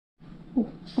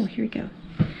Oh, here we go.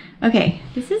 Okay,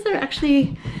 this is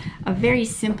actually a very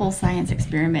simple science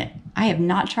experiment. I have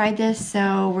not tried this,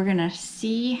 so we're gonna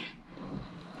see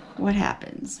what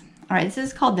happens. All right, this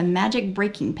is called the magic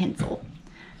breaking pencil.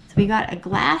 So we got a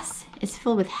glass. It's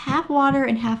filled with half water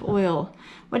and half oil.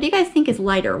 What do you guys think is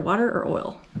lighter, water or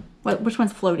oil? Which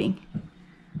one's floating?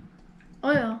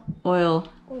 Oil. Oil.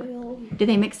 Oil. Do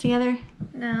they mix together?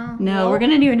 No. No, we're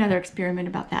gonna do another experiment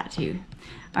about that too.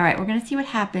 All right, we're gonna see what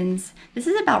happens. This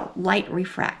is about light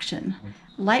refraction.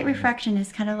 Light refraction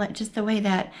is kind of like just the way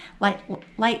that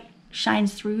light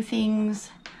shines through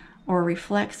things or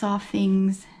reflects off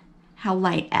things, how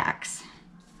light acts.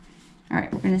 All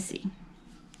right, we're gonna see.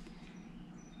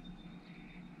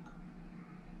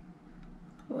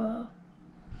 Whoa.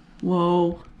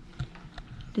 Whoa.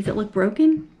 Does it look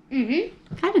broken?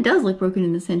 Mm-hmm. Kind of does look broken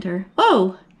in the center.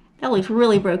 Whoa, that looks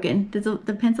really broken. Does the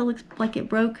pencil look like it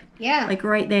broke? Yeah. Like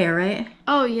right there, right?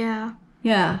 Oh, yeah.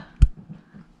 Yeah.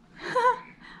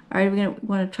 All right, we're gonna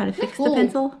want to try to fix cool. the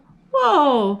pencil.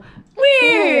 Whoa,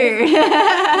 weird.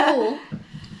 Cool.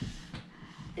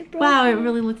 Wow, it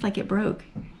really looks like it broke.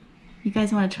 You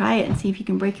guys want to try it and see if you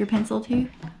can break your pencil too?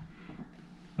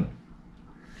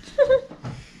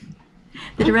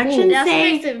 The directions That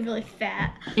say makes it really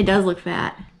fat. it does look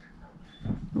fat.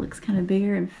 It looks kind of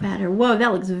bigger and fatter. Whoa,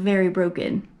 that looks very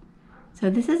broken. So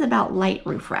this is about light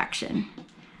refraction.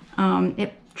 Light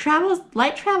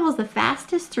travels the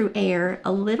fastest through air,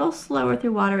 a little slower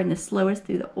through water, and the slowest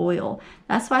through the oil.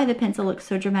 That's why the pencil looks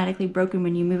so dramatically broken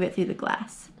when you move it through the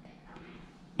glass.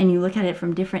 And you look at it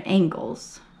from different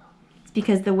angles. It's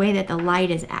because the way that the light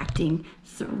is acting,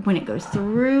 when it goes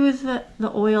through the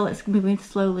oil, it's moving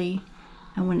slowly.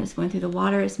 And when it's going through the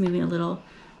water, it's moving a little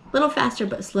faster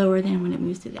but slower than when it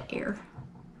moves through the air.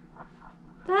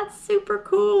 That's super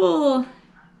cool.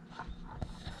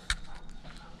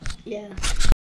 Yeah.